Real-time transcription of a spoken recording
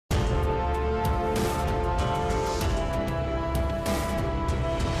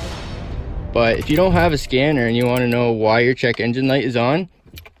But if you don't have a scanner and you want to know why your check engine light is on,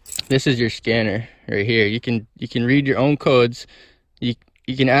 this is your scanner right here. You can read your own codes. You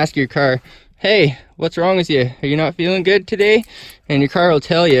can ask your car, hey, what's wrong with you? Are you not feeling good today? And your car will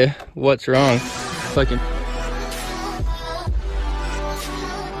tell you what's wrong. Fucking.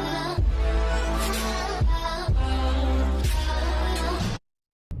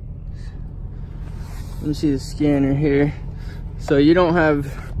 Let me see the scanner here. So you don't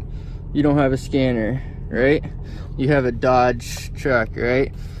have a scanner, right? You have a Dodge truck,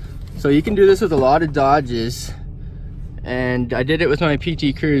 right? So you can do this with a lot of Dodges, and I did it with my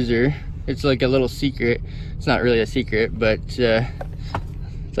PT Cruiser. It's like a little secret. It's not really a secret, but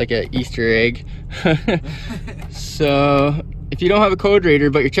it's like an Easter egg. So if you don't have a code reader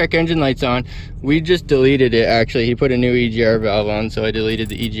but your check engine light's on, we just deleted it. Actually, he put a new EGR valve on, so I deleted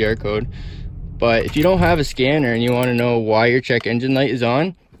the EGR code. But if you don't have a scanner and you want to know why your check engine light is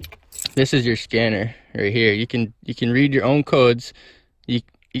on, this is your scanner right here. You can read your own codes. You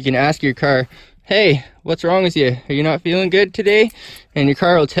can ask your car, hey, what's wrong with you? Are you not feeling good today? And your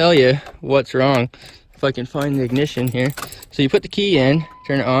car will tell you what's wrong. If I can find the ignition here. So you put the key in,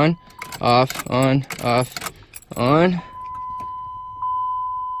 turn it on, off, on, off, on.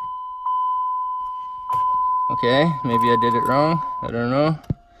 Okay, maybe I did it wrong. I don't know.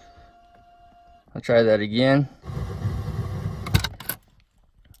 I'll try that again.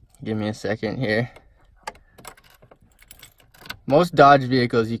 Give me a second here. Most Dodge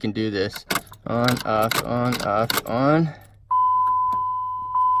vehicles you can do this. On, off, on.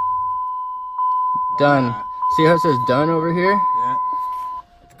 Done. See how it says done over here? Yeah.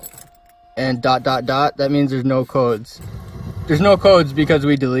 And dot, dot, dot, that means there's no codes. There's no codes because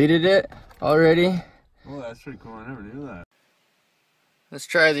we deleted it already. Oh, that's pretty cool. I never knew that. Let's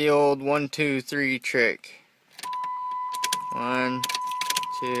try the old 1, 2, 3 trick. 1,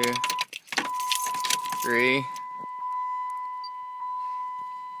 2, 3.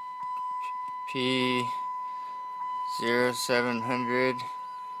 P 0700.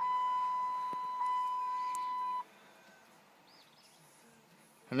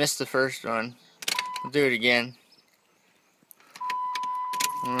 I missed the first one. We'll do it again.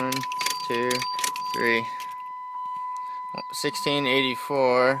 1, 2, 3.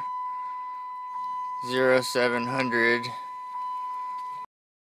 1684 0700.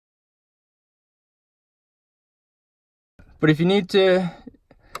 But if you need to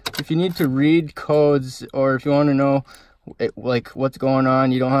read codes, or if you want to know like what's going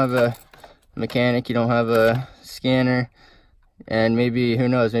on, you don't have a mechanic, you don't have a scanner, and maybe, who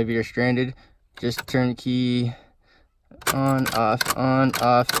knows, maybe you're stranded, just turn the key on, off, on,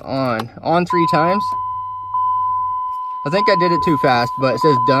 off, on 3 times. I think I did it too fast, but it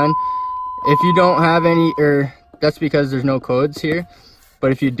says done. If you don't have any, or that's because there's no codes here,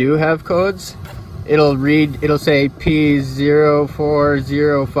 but if you do have codes, it'll say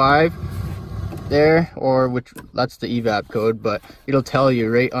P0405 there, or which, that's the evap code, but it'll tell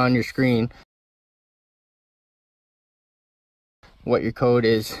you right on your screen what your code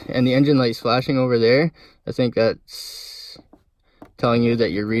is. And the engine light's flashing over there. I think that's telling you that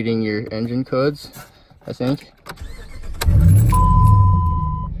you're reading your engine codes, I think.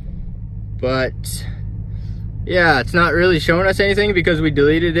 But yeah, it's not really showing us anything because we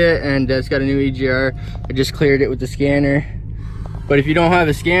deleted it, and it's got a new EGR. I just cleared it with the scanner. But if you don't have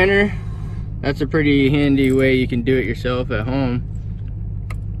a scanner, that's a pretty handy way you can do it yourself at home.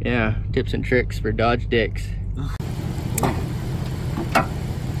 Yeah, tips and tricks for Dodge dicks.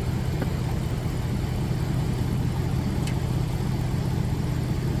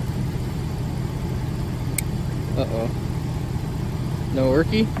 Uh-oh. No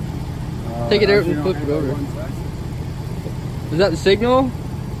worky? Take it out and flip it over. Is that the signal?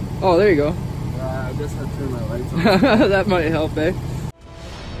 Oh, there you go. I guess I turned my lights on. That might help, eh?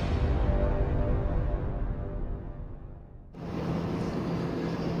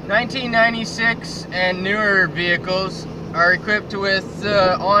 '96 and newer vehicles are equipped with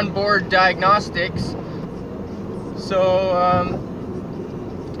onboard diagnostics. So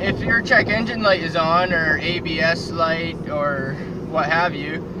if your check engine light is on, or ABS light, or what have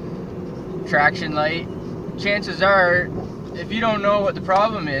you, traction light, chances are, if you don't know what the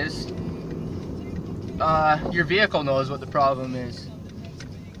problem is, your vehicle knows what the problem is.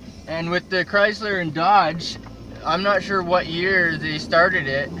 And with the Chrysler and Dodge, I'm not sure what year they started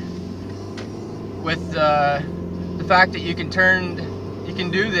it, with the fact that you can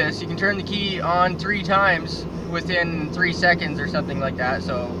do this, you can turn the key on 3 times within 3 seconds or something like that,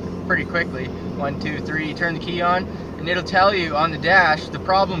 so pretty quickly. 1, 2, 3, turn the key on, and it'll tell you on the dash the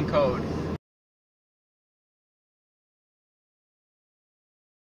problem code.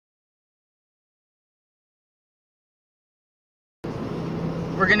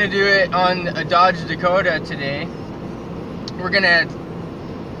 we're gonna do it on a Dodge Dakota today. We're gonna,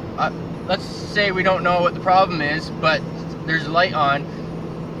 let's say we don't know what the problem is, but there's a light on.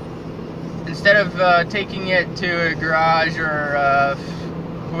 Instead of taking it to a garage or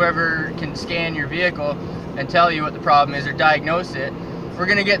whoever can scan your vehicle and tell you what the problem is or diagnose it, we're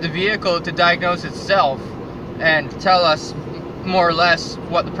gonna get the vehicle to diagnose itself and tell us more or less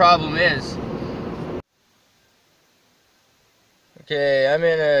what the problem is. Okay, I'm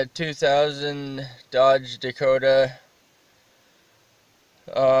in a 2000 Dodge Dakota.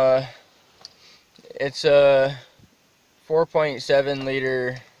 It's a 4.7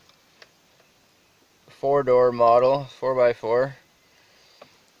 liter 4-door model, 4x4,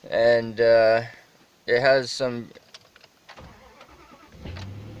 and it has some,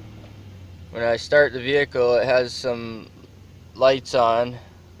 when I start the vehicle, it has some lights on,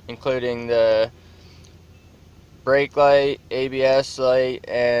 including the brake light, ABS light,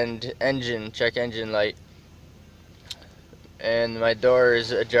 and check engine light. And my door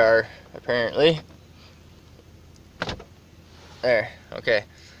is ajar, apparently. There, okay.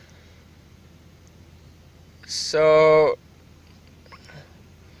 So,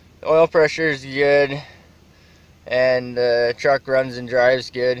 the oil pressure is good, and the truck runs and drives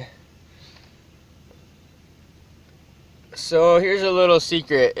good. So here's a little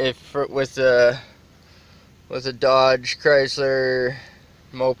secret: with a Dodge, Chrysler,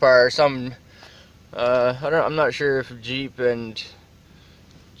 Mopar, some I'm not sure if Jeep and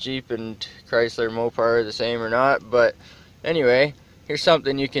Chrysler Mopar are the same or not, but anyway, here's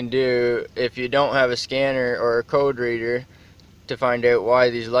something you can do if you don't have a scanner or a code reader to find out why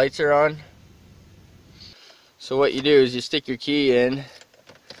these lights are on. So what you do is you stick your key in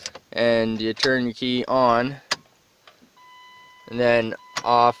and you turn your key on, and then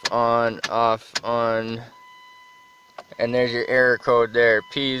off, on, and there's your error code there,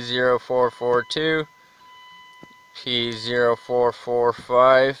 P0442,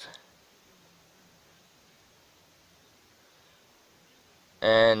 P0445,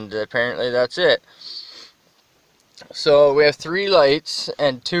 and apparently that's it. So we have 3 lights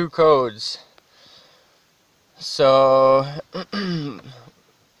and 2 codes. So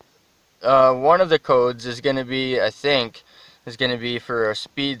one of the codes is going to be, I think, is going to be for a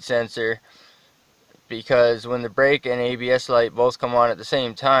speed sensor, because when the brake and ABS light both come on at the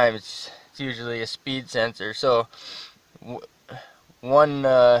same time, it's usually a speed sensor. So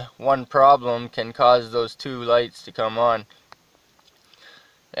one problem can cause those 2 lights to come on.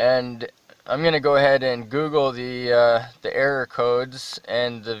 And I'm going to go ahead and Google the error codes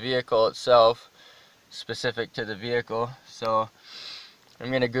and the vehicle itself, specific to the vehicle. So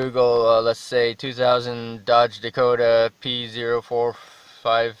I'm going to Google, let's say 2000 Dodge Dakota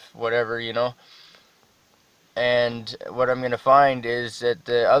P045 whatever, you know. And what I'm going to find is that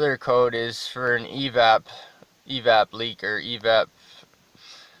the other code is for an evap leak, or evap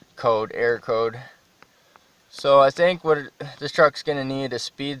code, error code. So I think what this truck's going to need a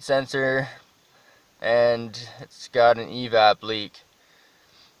speed sensor, and it's got an evap leak.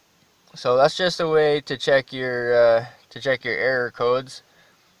 So that's just a way to check your error codes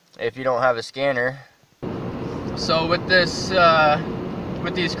if you don't have a scanner. So with this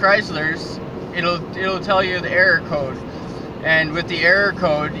with these Chryslers, it'll tell you the error code, and with the error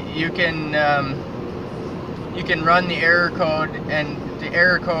code you can run the error code, and the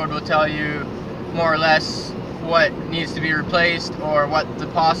error code will tell you more or less what needs to be replaced or what the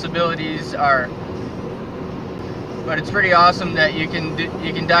possibilities are. But it's pretty awesome that you can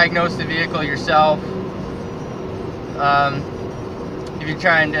diagnose the vehicle yourself. If you're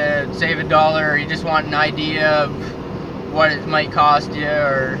trying to save $1 or you just want an idea of what it might cost you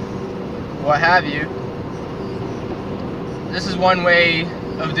or what have you, this is one way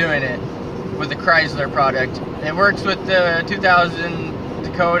of doing it with the Chrysler product. It works with the 2000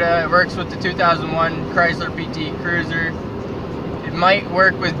 Dakota, it works with the 2001 Chrysler PT Cruiser. It might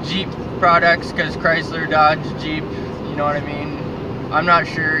work with Jeep products, because Chrysler, Dodge, Jeep, you know what I mean? I'm not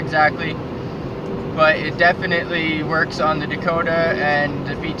sure exactly, but it definitely works on the Dakota and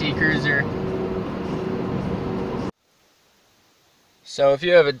the PT Cruiser. So if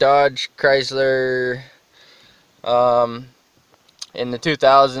you have a Dodge, Chrysler in the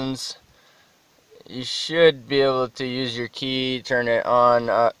 2000s, you should be able to use your key, turn it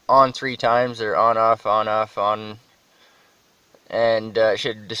on 3 times, or on, and it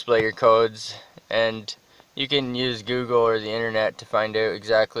should display your codes. And you can use Google or the internet to find out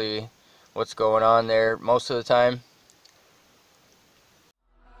exactly what's going on there most of the time.